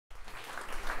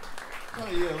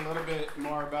Tell you a little bit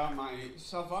more about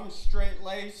myself. I'm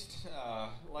straight-laced,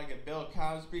 like a Bill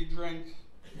Cosby drink.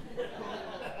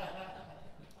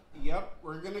 Yep,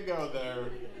 we're gonna go there.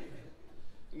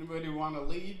 Anybody want to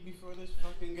leave before this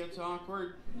fucking gets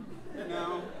awkward?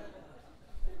 No?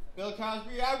 Bill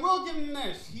Cosby, I will give him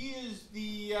this. He is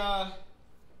the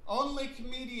only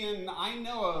comedian I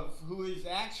know of who is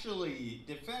actually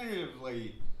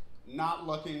definitively not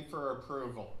looking for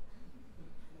approval.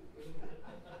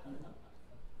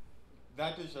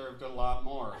 That deserved a lot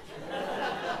more.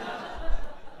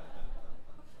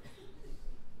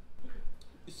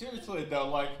 Seriously though,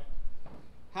 like,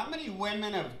 how many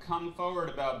women have come forward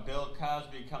about Bill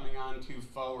Cosby coming on too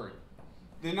forward?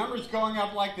 The number's going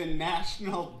up like the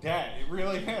national debt. It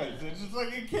really is. It's just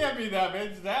like, it can't be that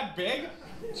big. It's that big?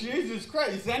 Jesus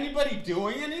Christ. Is anybody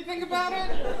doing anything about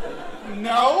it?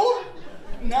 No?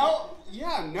 No?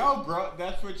 Yeah, no, bro.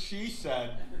 That's what she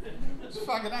said. It's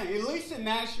fucking nice. At least the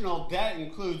national debt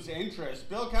includes interest.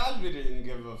 Bill Cosby didn't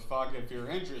give a fuck if you're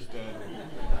interested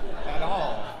at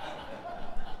all.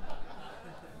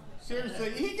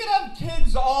 Seriously, he could have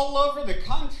kids all over the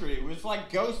country. It was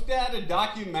like Ghost Dad, a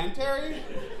documentary.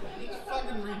 It's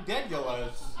fucking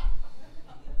ridiculous.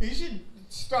 He should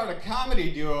start a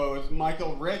comedy duo with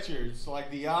Michael Richards,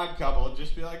 like The Odd Couple.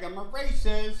 Just be like, I'm a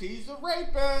racist, he's a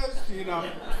rapist. You know,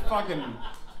 fucking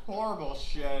horrible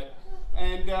shit.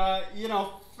 And, you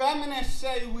know, feminists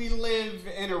say we live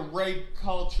in a rape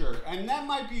culture. And that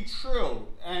might be true.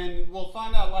 And we'll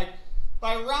find out, like,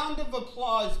 by round of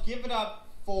applause, give it up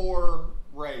for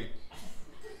rape.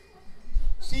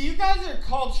 See, you guys are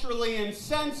culturally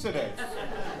insensitive.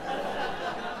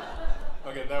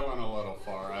 Okay, that went a little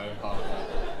far. I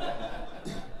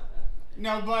apologize.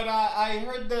 No, but I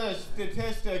heard the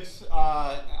statistics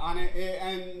on it,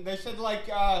 and they said like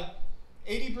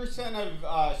 80%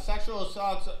 of sexual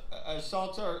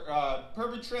assaults are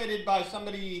perpetrated by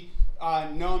somebody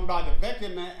known by the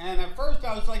victim, and at first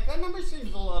I was like, that number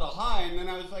seems a little high, and then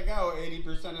I was like, oh,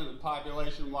 80% of the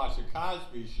population watched the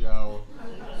Cosby Show,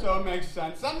 so it makes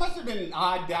sense. That must have been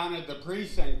odd down at the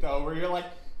precinct, though, where you're like,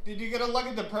 did you get a look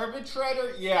at the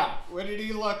perpetrator? Yeah. What did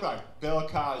he look like? Bill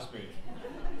Cosby.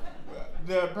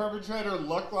 The perpetrator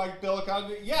looked like Bill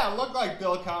Cosby? Yeah, it looked like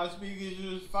Bill Cosby because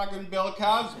he was fucking Bill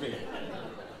Cosby.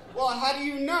 Well, how do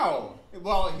you know?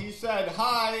 Well, he said,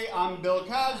 hi, I'm Bill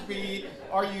Cosby.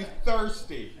 Are you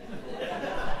thirsty?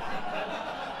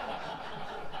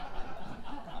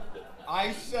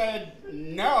 I said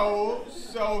no,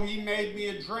 so he made me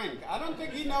a drink. I don't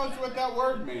think he knows what that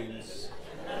word means.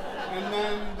 And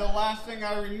then the last thing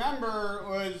I remember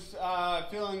was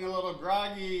feeling a little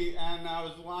groggy, and I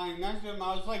was lying next to him.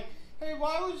 I was like, hey,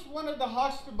 why was one of the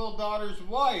Huxtable daughters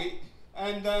white?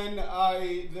 And then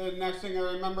the next thing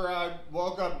I remember, I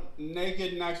woke up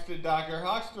naked next to Dr.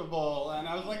 Huxtable, and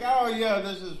I was like, oh yeah,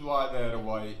 this is why they had a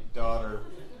white daughter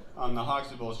on the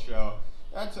Huxtable show.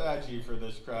 That's edgy for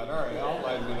this crowd. All right, I'll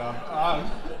lighten it up.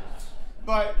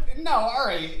 But no, all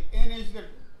right, in his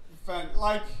defense,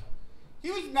 like,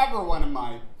 he was never one of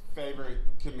my favorite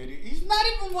comedians. He's not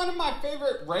even one of my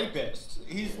favorite rapists.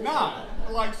 He's not.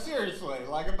 Like, seriously.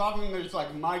 Like, above him, there's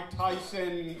like Mike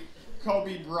Tyson,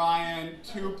 Kobe Bryant,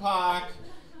 Tupac,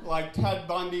 like Ted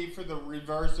Bundy for the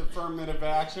reverse affirmative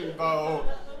action vote,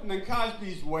 and then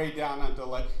Cosby's way down on the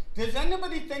list. Does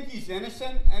anybody think he's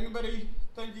innocent? Anybody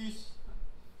think he's...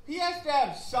 He has to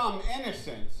have some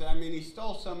innocence. I mean, he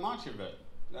stole so much of it.